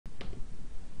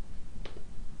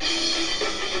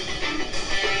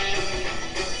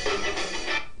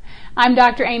I'm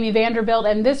Dr. Amy Vanderbilt,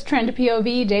 and this Trend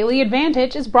POV Daily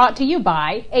Advantage is brought to you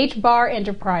by HBAR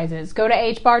Enterprises. Go to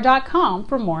hbar.com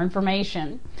for more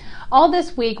information. All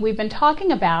this week, we've been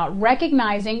talking about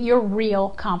recognizing your real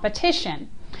competition.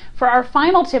 For our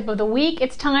final tip of the week,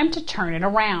 it's time to turn it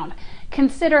around.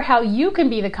 Consider how you can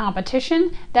be the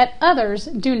competition that others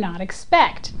do not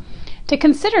expect. To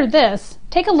consider this,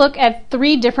 take a look at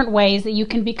 3 different ways that you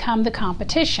can become the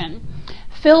competition.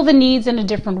 Fill the needs in a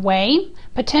different way,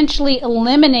 potentially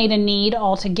eliminate a need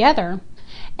altogether,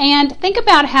 and think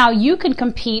about how you can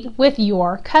compete with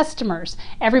your customers.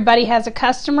 Everybody has a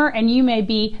customer, and you may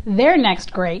be their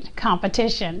next great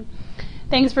competition.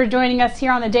 Thanks for joining us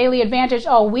here on the Daily Advantage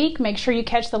all week. Make sure you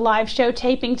catch the live show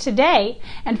taping today.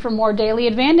 And for more Daily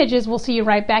Advantages, we'll see you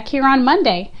right back here on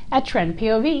Monday at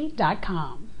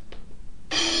trendpov.com.